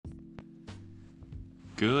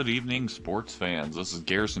Good evening, sports fans. This is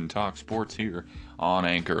Garrison Talk Sports here on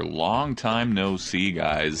Anchor. Long time no see,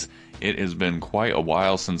 guys. It has been quite a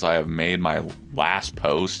while since I have made my last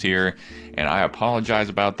post here, and I apologize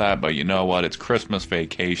about that, but you know what? It's Christmas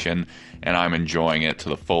vacation, and I'm enjoying it to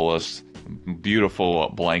the fullest. Beautiful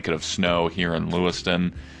blanket of snow here in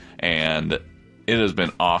Lewiston, and it has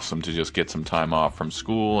been awesome to just get some time off from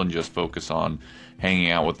school and just focus on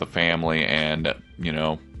hanging out with the family and,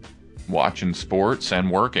 watching sports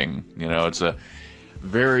and working. It's a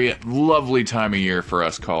very lovely time of year for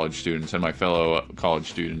us college students, and my fellow college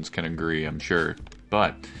students can agree, I'm sure.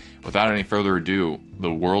 But without any further ado,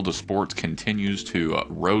 the world of sports continues to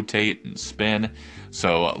rotate and spin.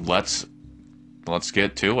 So let's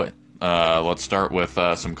get to it. Let's start with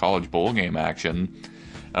some college bowl game action.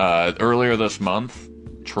 Earlier this month,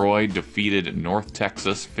 Troy defeated North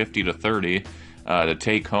Texas 50-30 to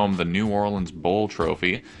take home the New Orleans Bowl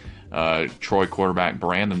trophy. Troy quarterback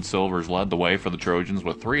Brandon Silvers led the way for the Trojans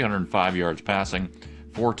with 305 yards passing,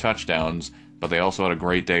 4 touchdowns, but they also had a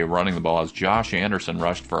great day running the ball as Josh Anderson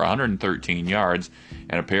rushed for 113 yards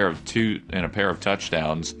and a pair of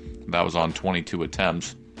touchdowns. That was on 22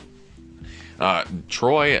 attempts.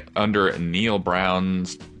 Troy under Neil Brown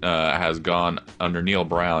has gone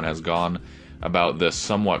about this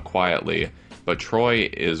somewhat quietly, but Troy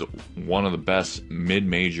is one of the best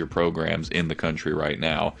mid-major programs in the country right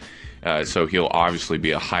now. So he'll obviously be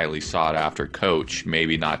a highly sought-after coach.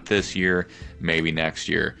 Maybe not this year, maybe next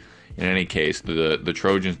year. In any case, the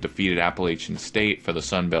Trojans defeated Appalachian State for the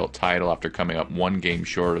Sun Belt title after coming up one game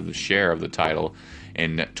short of the share of the title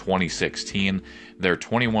in 2016. Their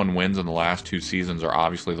 21 wins in the last 2 seasons are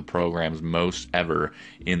obviously the program's most ever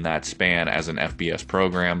in that span as an FBS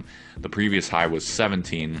program. The previous high was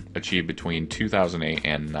 17, achieved between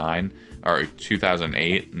 2008-9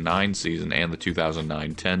 season and the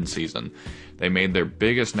 2009-10 season. They made their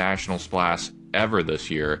biggest national splash ever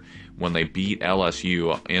this year when they beat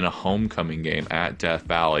LSU in a homecoming game at Death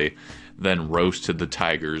Valley, then roasted the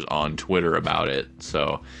Tigers on Twitter about it.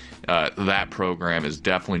 So that program is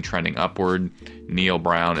definitely trending upward. Neil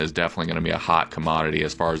Brown is definitely going to be a hot commodity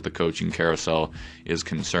as far as the coaching carousel is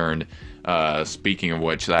concerned. Speaking of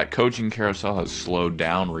which, that coaching carousel has slowed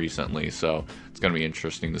down recently, so it's going to be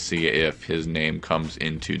interesting to see if his name comes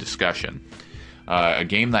into discussion. A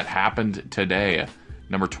game that happened today,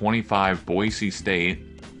 number 25 Boise State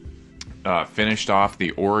finished off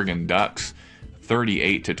the Oregon Ducks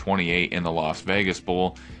 38-28 in the Las Vegas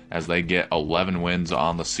Bowl as they get 11 wins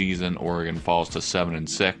on the season. Oregon falls to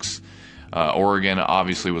 7-6. Oregon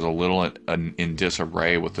obviously was a little in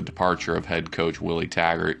disarray with the departure of head coach Willie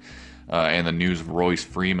Taggart and the news of Royce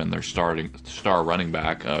Freeman, their star running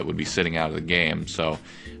back, would be sitting out of the game. So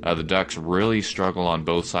the Ducks really struggle on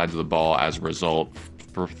both sides of the ball as a result.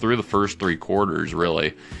 Through the first 3 quarters,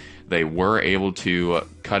 really, they were able to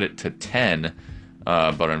cut it to 10,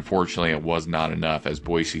 but unfortunately it was not enough as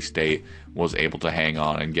Boise State was able to hang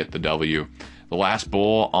on and get the W. The last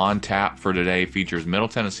bowl on tap for today features Middle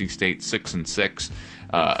Tennessee State 6-6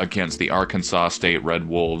 against the Arkansas State Red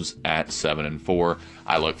Wolves at 7-4.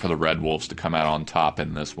 I look for the Red Wolves to come out on top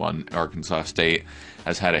in this one. Arkansas State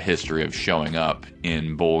has had a history of showing up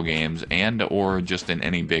in bowl games and or just in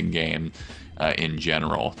any big game in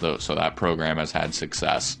general, so that program has had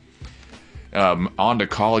success. On to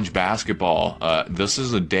college basketball. This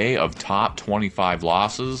is a day of top 25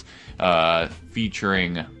 losses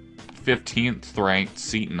featuring 15th ranked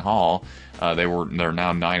Seton Hall. They're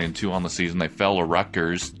now 9-2 on the season. They fell to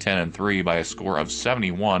Rutgers 10-3 by a score of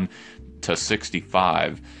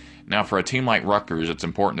 71-65. Now, for a team like Rutgers, it's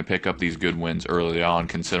important to pick up these good wins early on,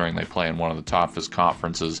 considering they play in one of the toughest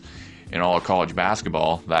conferences in all of college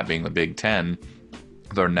basketball, that being the Big Ten.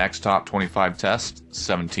 Their next top 25 test,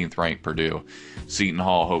 17th ranked Purdue. Seton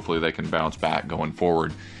Hall, hopefully they can bounce back going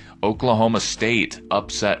forward. Oklahoma State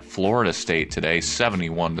upset Florida State today,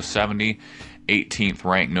 71-70. 18th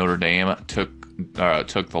ranked Notre Dame took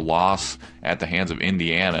the loss at the hands of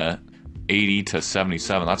Indiana,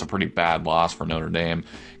 80-77. That's a pretty bad loss for Notre Dame,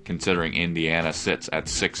 considering Indiana sits at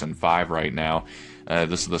 6-5 right now.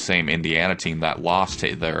 This is the same Indiana team that lost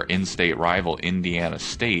to their in-state rival Indiana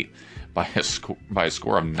State by a score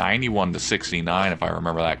of 91-69, if I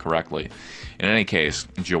remember that correctly. In any case,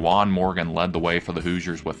 Juwan Morgan led the way for the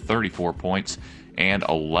Hoosiers with 34 points and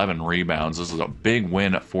 11 rebounds. This is a big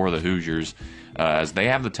win for the Hoosiers, as they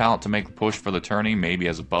have the talent to make the push for the tourney, maybe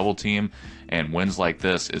as a bubble team, and wins like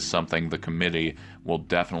this is something the committee will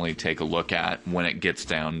definitely take a look at when it gets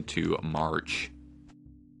down to March.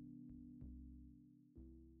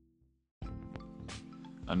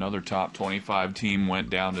 Another top 25 team went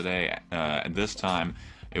down today, this time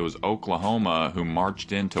It was Oklahoma who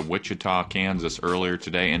marched into Wichita, Kansas earlier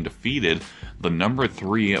today and defeated the number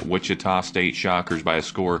 3 Wichita State Shockers by a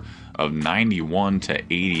score of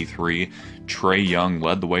 91-83. Trae Young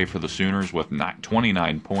led the way for the Sooners with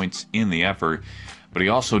 29 points in the effort, but he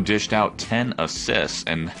also dished out 10 assists.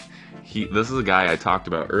 And this is a guy I talked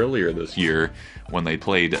about earlier this year when they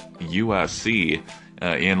played USC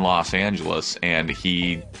in Los Angeles, and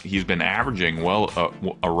he's been averaging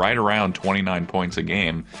right around 29 points a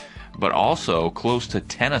game, but also close to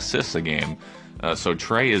 10 assists a game. So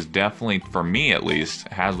Trae is definitely, for me at least,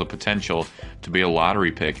 has the potential to be a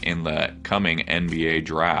lottery pick in the coming NBA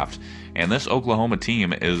draft. And this Oklahoma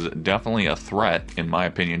team is definitely a threat, in my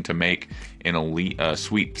opinion, to make an elite,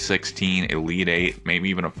 Sweet 16, Elite 8, maybe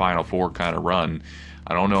even a Final Four kind of run.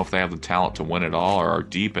 I don't know if they have the talent to win it all or are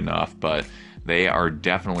deep enough, but they are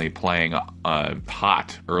definitely playing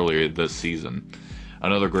hot earlier this season.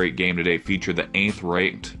 Another great game today featured the eighth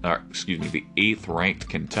ranked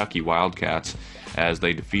Kentucky Wildcats as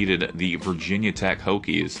they defeated the Virginia Tech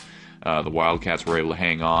Hokies. The Wildcats were able to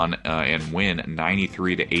hang on and win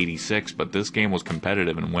 93-86, but this game was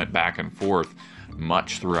competitive and went back and forth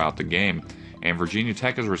much throughout the game. And Virginia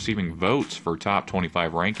Tech is receiving votes for top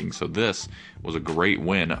 25 rankings, so this was a great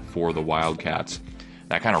win for the Wildcats.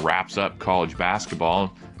 That kind of wraps up college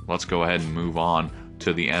basketball. Let's go ahead and move on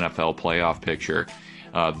to the NFL playoff picture.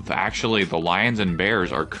 Actually, the Lions and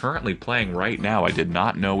Bears are currently playing right now. I did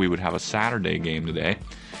not know we would have a Saturday game today.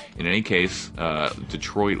 In any case,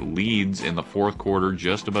 Detroit leads in the fourth quarter,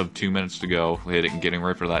 just above 2 minutes to go, getting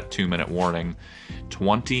ready for that 2-minute warning,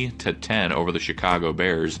 20-10 over the Chicago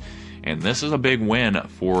Bears. And this is a big win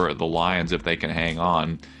for the Lions if they can hang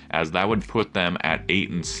on, as that would put them at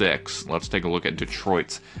 8-6. Let's take a look at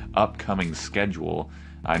Detroit's upcoming schedule.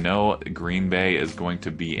 I know Green Bay is going to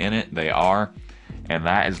be in it. They are. And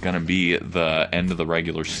that is going to be the end of the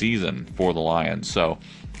regular season for the Lions. So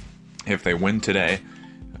if they win today,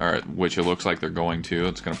 which it looks like they're going to,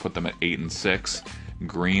 it's going to put them at 8-6.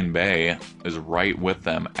 Green Bay is right with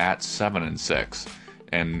them at 7-6.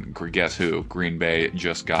 And guess who? Green Bay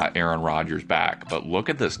just got Aaron Rodgers back. But look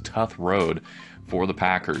at this tough road for the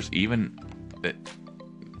Packers. Even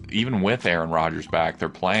with Aaron Rodgers back, they're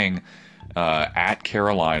playing at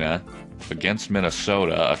Carolina, against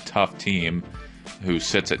Minnesota, a tough team who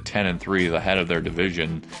sits at 10-3, the head of their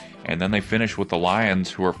division. And then they finish with the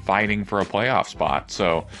Lions, who are fighting for a playoff spot.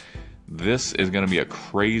 So this is going to be a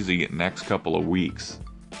crazy next couple of weeks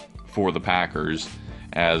for the Packers,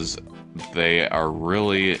 as they are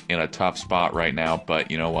really in a tough spot right now.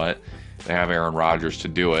 But you know what? They have Aaron Rodgers to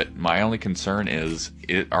do it. My only concern is,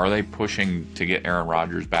 are they pushing to get Aaron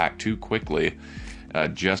Rodgers back too quickly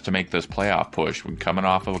just to make this playoff push? When coming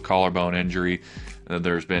off of a collarbone injury,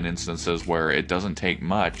 there's been instances where it doesn't take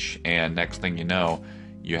much, and next thing you know,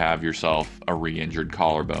 you have yourself a re-injured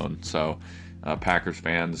collarbone. So Packers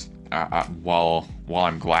fans, while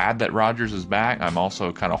I'm glad that Rodgers is back, I'm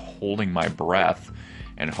also kind of holding my breath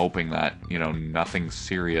and hoping that, nothing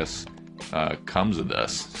serious comes of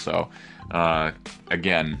this. So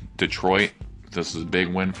again, Detroit, this is a big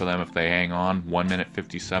win for them if they hang on. 1 minute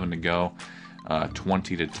 57 to go,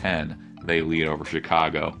 20-10 they lead over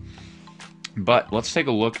Chicago. But let's take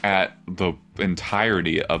a look at the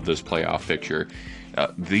entirety of this playoff picture.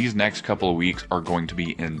 These next couple of weeks are going to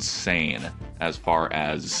be insane as far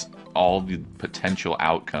as all the potential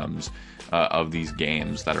outcomes of these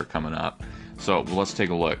games that are coming up. So let's take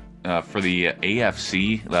a look. For the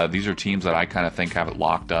AFC, these are teams that I kind of think have it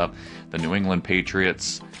locked up. The New England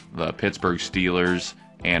Patriots, the Pittsburgh Steelers,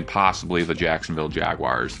 and possibly the Jacksonville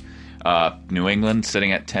Jaguars. New England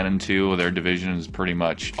sitting at 10-2. Their division is pretty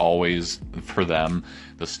much always for them.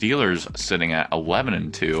 The Steelers sitting at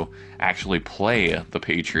 11-2 actually play the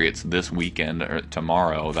Patriots this weekend or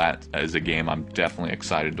tomorrow. That is a game I'm definitely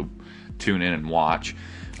excited to tune in and watch.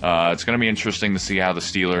 It's going to be interesting to see how the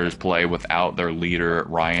Steelers play without their leader,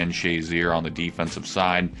 Ryan Shazier, on the defensive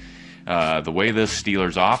side. The way this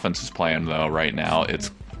Steelers offense is playing, though, right now, it's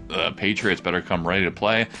Patriots better come ready to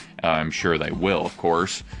play. I'm sure they will, of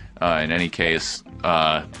course. In any case,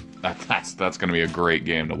 that's going to be a great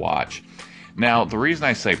game to watch. Now, the reason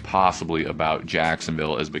I say possibly about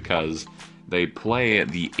Jacksonville is because they play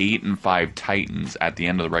the 8-5 Titans at the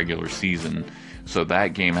end of the regular season. So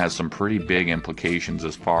that game has some pretty big implications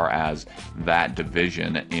as far as that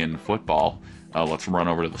division in football. Let's run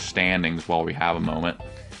over to the standings while we have a moment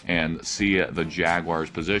and see the Jaguars'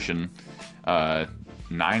 position.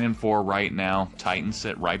 9-4 right now. Titans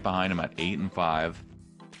sit right behind them at 8-5.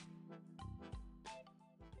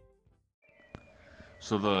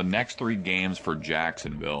 So the next three games for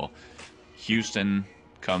Jacksonville: Houston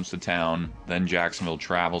comes to town. Then Jacksonville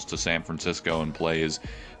travels to San Francisco and plays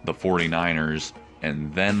the 49ers.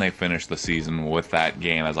 And then they finish the season with that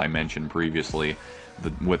game, as I mentioned previously,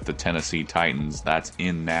 with the Tennessee Titans. That's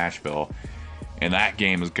in Nashville. And that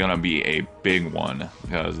game is going to be a big one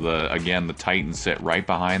because, the Titans sit right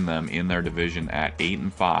behind them in their division at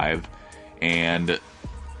 8-5. And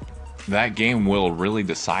that game will really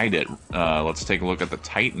decide it. Let's take a look at the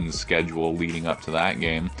Titans' schedule leading up to that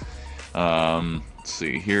game. Let's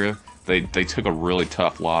see here. They took a really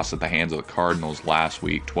tough loss at the hands of the Cardinals last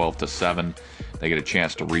week, 12-7. They get a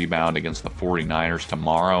chance to rebound against the 49ers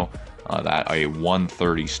tomorrow. That a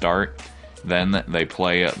 1:30 start. Then they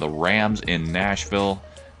play the Rams in Nashville,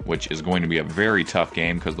 which is going to be a very tough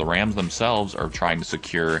game because the Rams themselves are trying to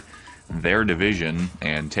secure their division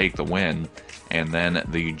and take the win. And then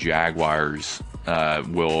the Jaguars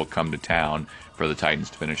will come to town for the Titans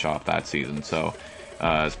to finish off that season. So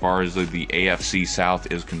as far as the AFC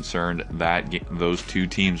South is concerned, those two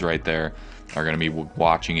teams right there are going to be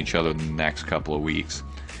watching each other in the next couple of weeks.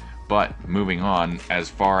 But moving on, as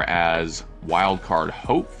far as wildcard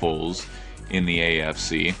hopefuls in the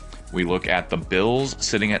AFC, we look at the Bills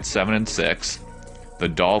sitting at 7-6. The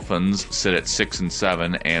Dolphins sit at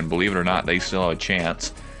 6-7, and believe it or not, they still have a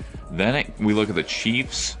chance. Then we look at the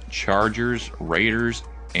Chiefs, Chargers, Raiders,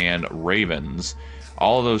 and Ravens.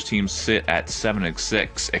 All of those teams sit at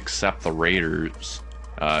 7-6, except the Raiders,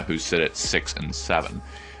 who sit at 6-7.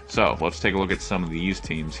 So let's take a look at some of these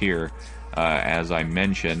teams here. As I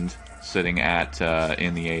mentioned, sitting at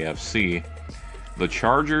in the AFC, the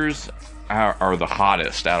Chargers are the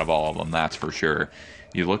hottest out of all of them, that's for sure.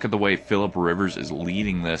 You look at the way Phillip Rivers is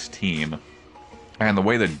leading this team and the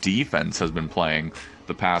way the defense has been playing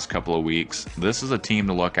the past couple of weeks. This is a team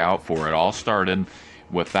to look out for. It all started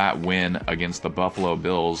with that win against the Buffalo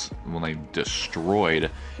Bills when they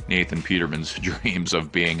destroyed Nathan Peterman's dreams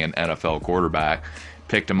of being an NFL quarterback.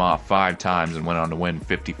 Picked him off 5 times and went on to win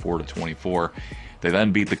 54-24. They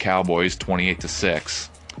then beat the Cowboys 28-6.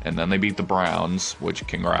 And then they beat the Browns, which,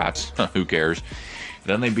 congrats, who cares.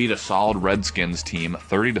 Then they beat a solid Redskins team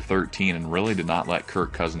 30-13 and really did not let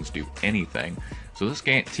Kirk Cousins do anything. So this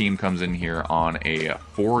team comes in here on a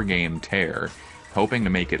 4-game tear, hoping to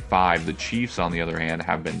make it 5. The Chiefs, on the other hand,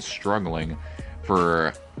 have been struggling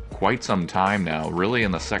for quite some time now. Really,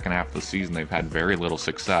 in the second half of the season, they've had very little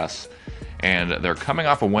success. And they're coming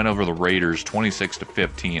off a win over the Raiders,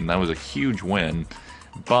 26-15. That was a huge win,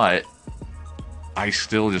 but I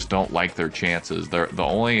still just don't like their chances. The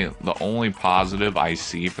only positive I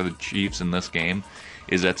see for the Chiefs in this game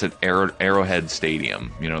is that's at Arrowhead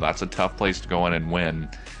Stadium. You know, that's a tough place to go in and win.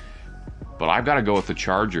 But I've got to go with the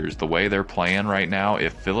Chargers. The way they're playing right now,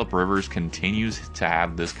 if Phillip Rivers continues to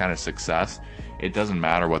have this kind of success, it doesn't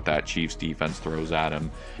matter what that Chiefs defense throws at him.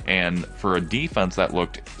 And for a defense that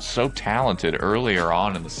looked so talented earlier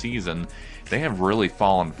on in the season, they have really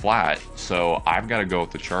fallen flat. So I've got to go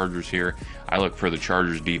with the Chargers here. I look for the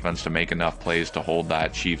Chargers defense to make enough plays to hold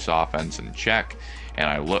that Chiefs offense in check. And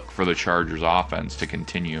I look for the Chargers offense to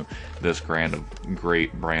continue this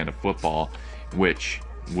great brand of football, which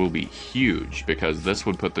will be huge because this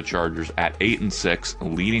would put the Chargers at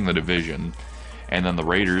 8-6, leading the division. And then the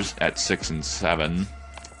Raiders at 6-7.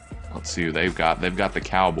 Let's see who they've got. They've got the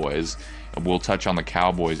Cowboys. We'll touch on the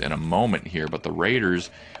Cowboys in a moment here, but the Raiders,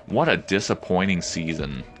 what a disappointing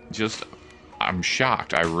season. I'm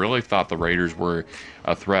shocked. I really thought the Raiders were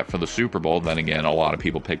a threat for the Super Bowl. Then again, a lot of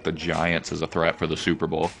people picked the Giants as a threat for the Super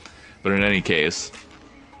Bowl. But in any case,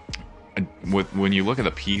 when you look at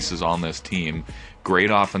the pieces on this team,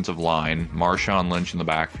 great offensive line, Marshawn Lynch in the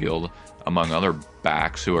backfield, among other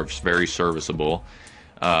backs who are very serviceable.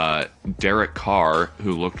 Derek Carr,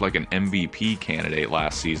 who looked like an MVP candidate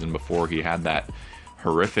last season before he had that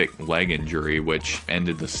horrific leg injury, which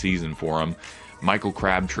ended the season for him. Michael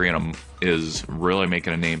Crabtree is really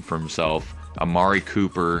making a name for himself. Amari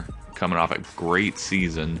Cooper coming off a great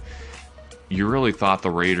season. You really thought the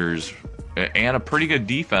Raiders, and a pretty good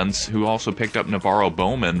defense, who also picked up Navarro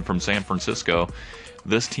Bowman from San Francisco,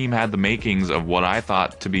 this team had the makings of what I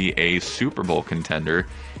thought to be a Super Bowl contender.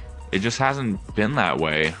 It just hasn't been that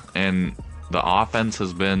way, and the offense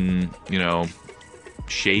has been,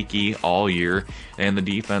 shaky all year, and the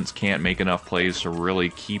defense can't make enough plays to really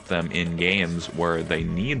keep them in games where they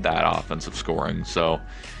need that offensive scoring. So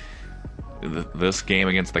this game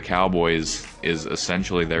against the Cowboys is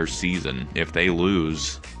essentially their season. If they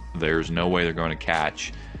lose, there's no way they're going to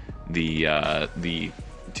catch the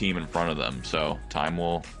team in front of them. So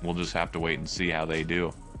we'll just have to wait and see how they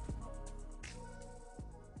do.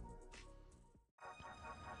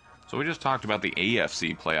 So we just talked about the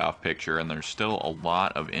AFC playoff picture, and there's still a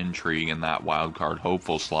lot of intrigue in that wild card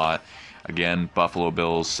hopeful slot. Again, Buffalo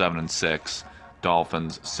Bills 7-6,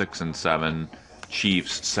 Dolphins 6-7,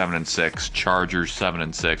 Chiefs 7-6, Chargers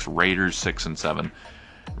 7-6, Raiders 6-7,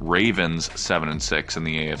 Ravens 7-6 in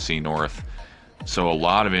the AFC North. So a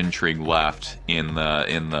lot of intrigue left in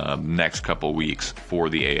the next couple weeks for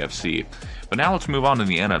the AFC. But now let's move on to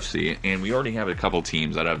the NFC, and we already have a couple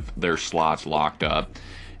teams that have their slots locked up.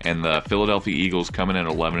 And the Philadelphia Eagles coming in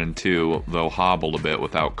at 11-2, though hobbled a bit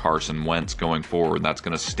without Carson Wentz going forward. That's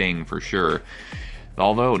going to sting for sure.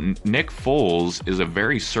 Although Nick Foles is a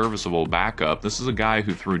very serviceable backup, this is a guy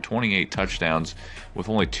who threw 28 touchdowns with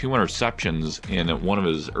only 2 interceptions in one of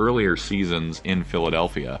his earlier seasons in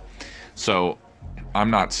Philadelphia. So I'm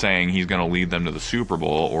not saying he's going to lead them to the Super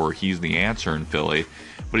Bowl or he's the answer in Philly,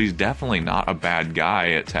 but he's definitely not a bad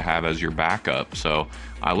guy to have as your backup. So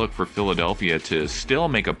I look for Philadelphia to still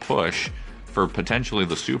make a push for potentially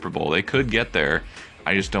the Super Bowl. They could get there.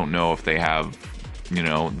 I just don't know if they have,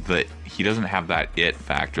 he doesn't have that it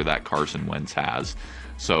factor that Carson Wentz has.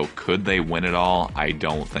 So could they win it all? I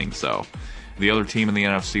don't think so. The other team in the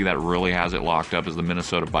NFC that really has it locked up is the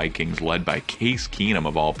Minnesota Vikings, led by Case Keenum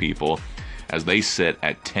of all people, as they sit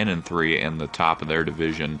at 10-3 in the top of their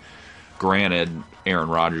division. Granted, Aaron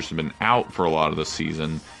Rodgers has been out for a lot of the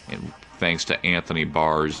season, and thanks to Anthony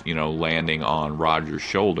Barr's, landing on Rodgers'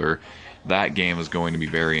 shoulder, that game is going to be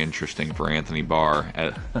very interesting for Anthony Barr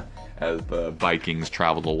as the Vikings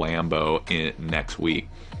travel to Lambeau next week.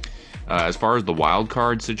 As far as the wild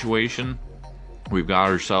card situation, we've got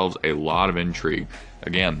ourselves a lot of intrigue.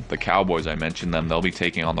 Again, the Cowboys, I mentioned them. They'll be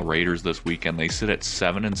taking on the Raiders this weekend. They sit at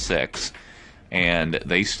 7-6. And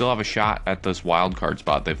they still have a shot at this wild card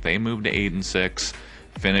spot. If they move to 8-6,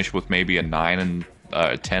 finish with maybe a 10-6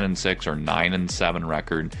 or 9-7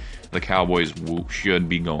 record, the Cowboys should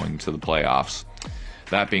be going to the playoffs.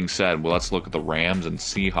 That being said, well, let's look at the Rams and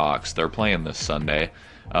Seahawks. They're playing this Sunday.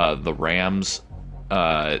 The Rams,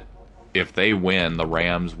 if they win, the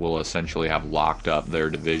Rams will essentially have locked up their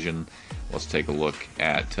division. Let's take a look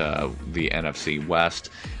at the NFC West.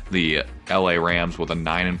 The LA Rams with a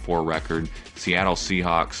 9-4 record. Seattle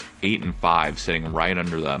Seahawks 8-5, sitting right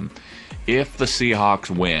under them. If the Seahawks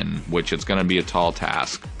win, which it's going to be a tall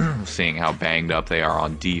task, seeing how banged up they are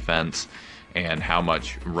on defense and how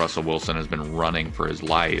much Russell Wilson has been running for his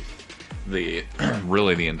life,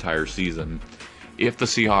 really the entire season. If the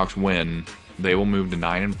Seahawks win, they will move to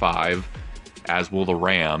 9-5, as will the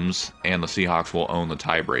Rams, and the Seahawks will own the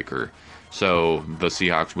tiebreaker. So the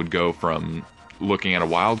Seahawks would go from looking at a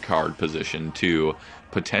wild card position to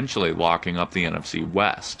potentially locking up the NFC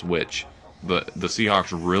West, which the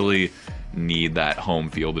Seahawks really need that home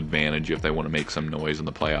field advantage if they want to make some noise in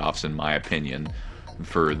the playoffs, in my opinion,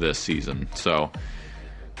 for this season. So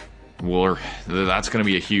that's going to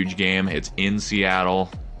be a huge game. It's in Seattle,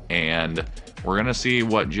 and we're going to see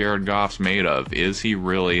what Jared Goff's made of. Is he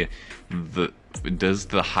really does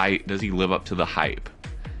he live up to the hype?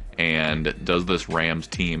 And does this Rams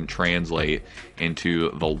team translate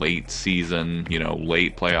into the late season,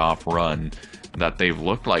 late playoff run that they've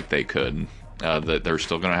looked like they could? That they're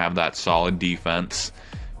still going to have that solid defense.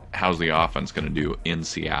 How's the offense going to do in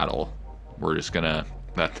Seattle? We're just going to...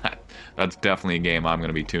 That's definitely a game I'm going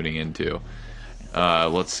to be tuning into.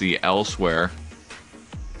 Let's see elsewhere.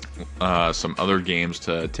 Some other games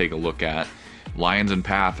to take a look at. Lions and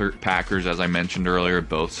Packers, as I mentioned earlier,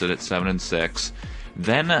 both sit at 7-6.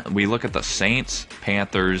 Then we look at the Saints,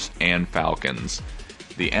 Panthers, and Falcons.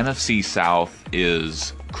 The NFC South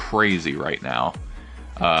is crazy right now.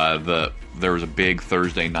 There was a big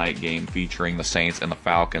Thursday night game featuring the Saints and the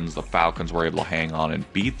Falcons. The Falcons were able to hang on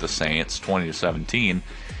and beat the Saints 20-17,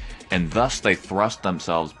 and thus they thrust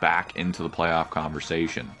themselves back into the playoff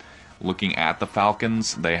conversation. Looking at the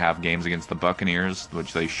Falcons, they have games against the Buccaneers,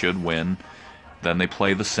 which they should win. Then they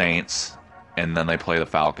play the Saints, and then they play the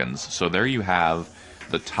Falcons. So there you have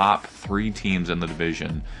the top 3 teams in the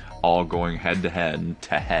division all going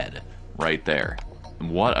head-to-head right there.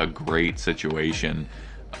 What a great situation.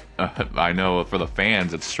 I know for the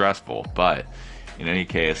fans it's stressful, but in any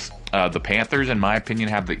case, the Panthers, in my opinion,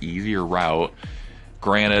 have the easier route.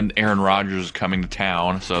 Granted, Aaron Rodgers is coming to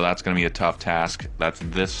town, so that's going to be a tough task.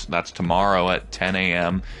 That's tomorrow at 10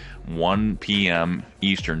 a.m., 1 p.m.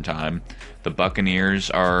 Eastern Time. The Buccaneers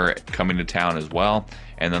are coming to town as well,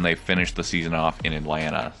 and then they finish the season off in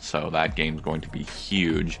Atlanta. So that game's going to be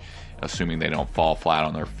huge, assuming they don't fall flat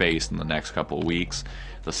on their face in the next couple of weeks.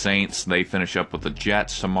 The Saints, they finish up with the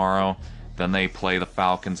Jets tomorrow. Then they play the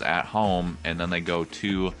Falcons at home, and then they go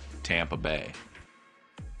to Tampa Bay.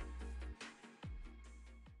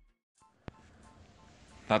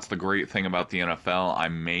 That's the great thing about the NFL. I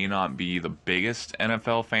may not be the biggest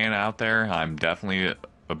NFL fan out there. I'm definitely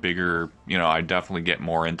a bigger, I definitely get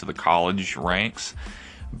more into the college ranks.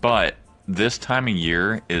 But this time of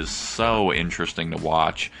year is so interesting to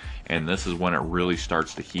watch, and this is when it really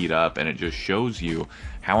starts to heat up, and it just shows you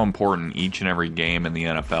how important each and every game in the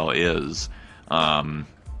NFL is.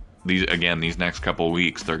 These next couple of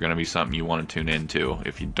weeks, they're going to be something you want to tune into.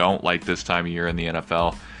 If you don't like this time of year in the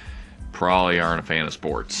NFL, probably aren't a fan of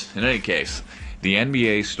sports. In any case, the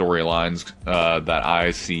NBA storylines that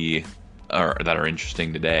I see that are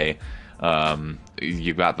interesting today.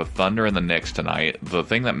 You've got the Thunder and the Knicks tonight. The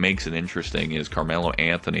thing that makes it interesting is Carmelo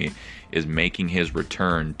Anthony is making his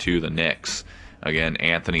return to the Knicks. Again,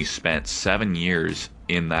 Anthony spent 7 years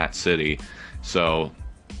in that city, so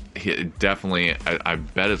definitely, I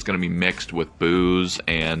bet it's going to be mixed with boos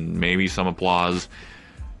and maybe some applause.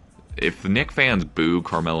 If the Knicks fans boo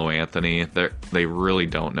Carmelo Anthony, they really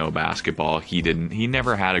don't know basketball. He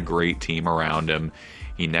never had a great team around him.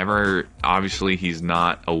 Obviously he's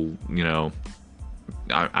not I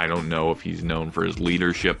don't know if he's known for his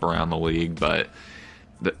leadership around the league, but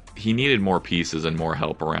he needed more pieces and more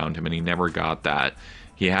help around him, and he never got that.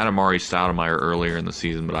 He had Amari Stoudemire earlier in the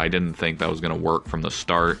season, but I didn't think that was going to work from the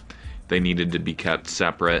start. They needed to be kept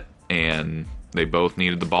separate, and they both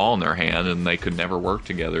needed the ball in their hand, and they could never work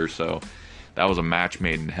together, so that was a match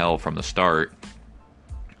made in hell from the start.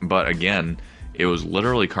 But again, it was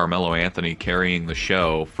literally Carmelo Anthony carrying the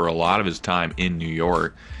show for a lot of his time in New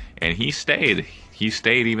York, and he stayed. He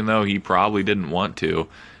stayed even though he probably didn't want to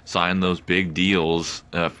sign those big deals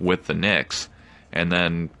with the Knicks. And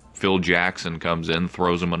then Phil Jackson comes in,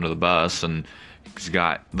 throws him under the bus, and he's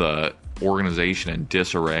got the organization in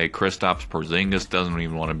disarray. Kristaps Porzingis doesn't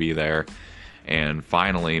even want to be there. And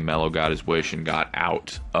finally, Melo got his wish and got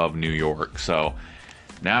out of New York. So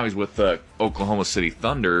now he's with the Oklahoma City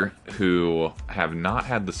Thunder, who have not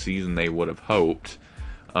had the season they would have hoped.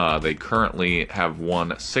 They currently have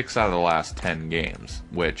won 6 out of the last 10 games,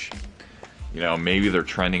 which, maybe they're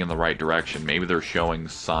trending in the right direction. Maybe they're showing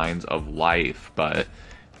signs of life, but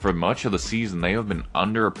for much of the season, they have been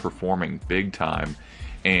underperforming big time,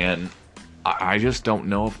 and I just don't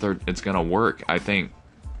know if it's going to work. I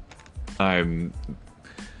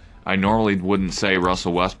normally wouldn't say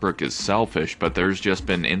Russell Westbrook is selfish, but there's just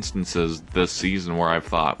been instances this season where I've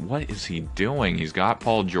thought, what is he doing? He's got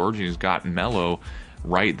Paul George and he's got Melo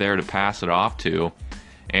right there to pass it off to.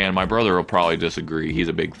 And my brother will probably disagree. He's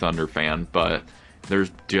a big Thunder fan, but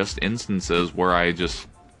there's just instances where I just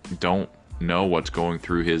don't know what's going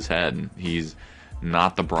through his head. He's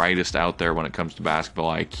not the brightest out there when it comes to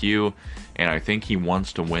basketball IQ, and I think he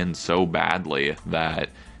wants to win so badly that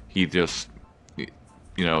he just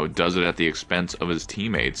does it at the expense of his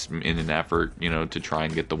teammates in an effort, to try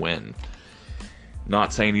and get the win.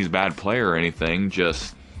 Not saying he's a bad player or anything,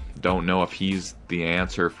 just don't know if he's the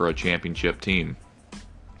answer for a championship team.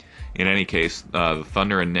 In any case, the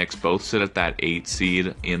Thunder and Knicks both sit at that 8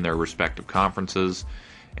 seed in their respective conferences,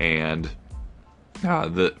 and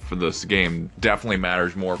for this game definitely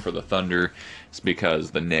matters more for the Thunder. It's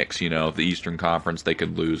because the Knicks, the Eastern Conference, they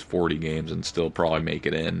could lose 40 games and still probably make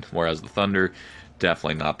it in, whereas the Thunder,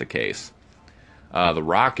 definitely not the case. The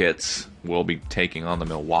Rockets will be taking on the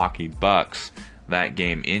Milwaukee Bucks. That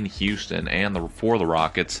game in Houston, and for the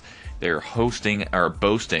Rockets, they're boasting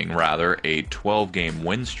a 12-game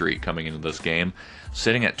win streak coming into this game,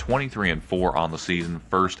 sitting at 23-4 on the season,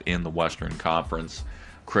 first in the Western Conference.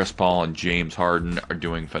 Chris Paul and James Harden are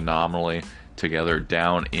doing phenomenally together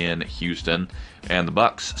down in Houston, and the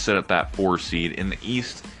Bucks sit at that 4 seed in the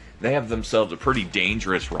East. They have themselves a pretty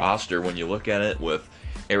dangerous roster when you look at it, with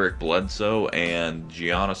Eric Bledsoe and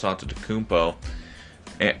Giannis Antetokounmpo.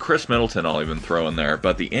 And Chris Middleton I'll even throw in there.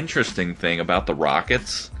 But the interesting thing about the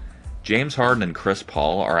Rockets, James Harden and Chris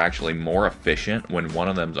Paul are actually more efficient when one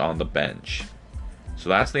of them's on the bench. So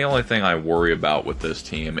that's the only thing I worry about with this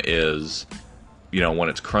team is, when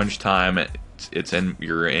it's crunch time,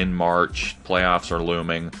 you're in March, playoffs are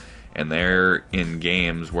looming, and they're in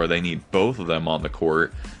games where they need both of them on the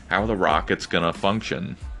court. How are the Rockets going to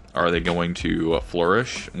function? Are they going to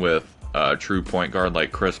flourish with a true point guard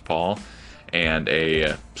like Chris Paul and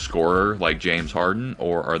a scorer like James Harden,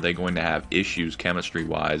 or are they going to have issues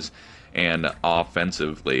chemistry-wise and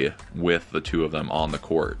offensively with the two of them on the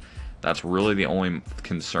court? That's really the only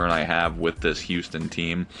concern I have with this Houston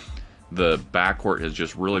team. The backcourt has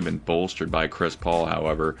just really been bolstered by Chris Paul,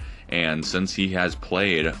 however, and since he has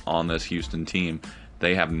played on this Houston team,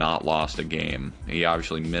 they have not lost a game. He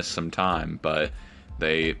obviously missed some time, but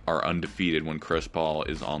they are undefeated when Chris Paul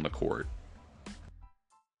is on the court.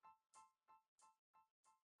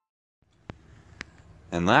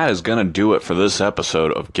 And that is going to do it for this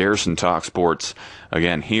episode of Garrison Talk Sports,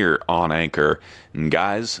 again, here on Anchor. And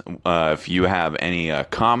guys, if you have any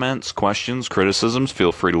comments, questions, criticisms,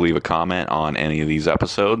 feel free to leave a comment on any of these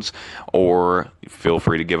episodes, or feel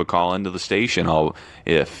free to give a call into the station.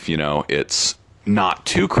 If it's not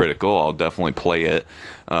too critical, I'll definitely play it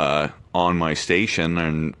on my station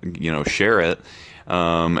and, share it.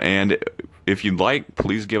 And if you'd like,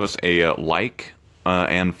 please give us a like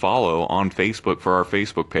and follow on Facebook for our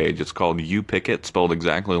Facebook page. It's called You Pick It, spelled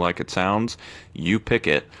exactly like it sounds. You Pick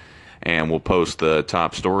It. And we'll post the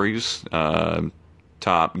top stories,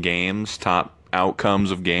 top games, top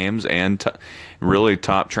outcomes of games, and really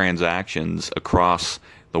top transactions across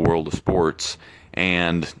the world of sports.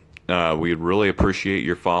 And we'd really appreciate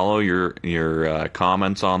your follow, your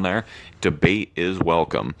comments on there. Debate is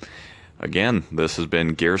welcome. Again, this has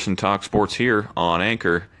been Garrison Talk Sports here on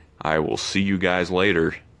Anchor. I will see you guys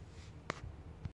later.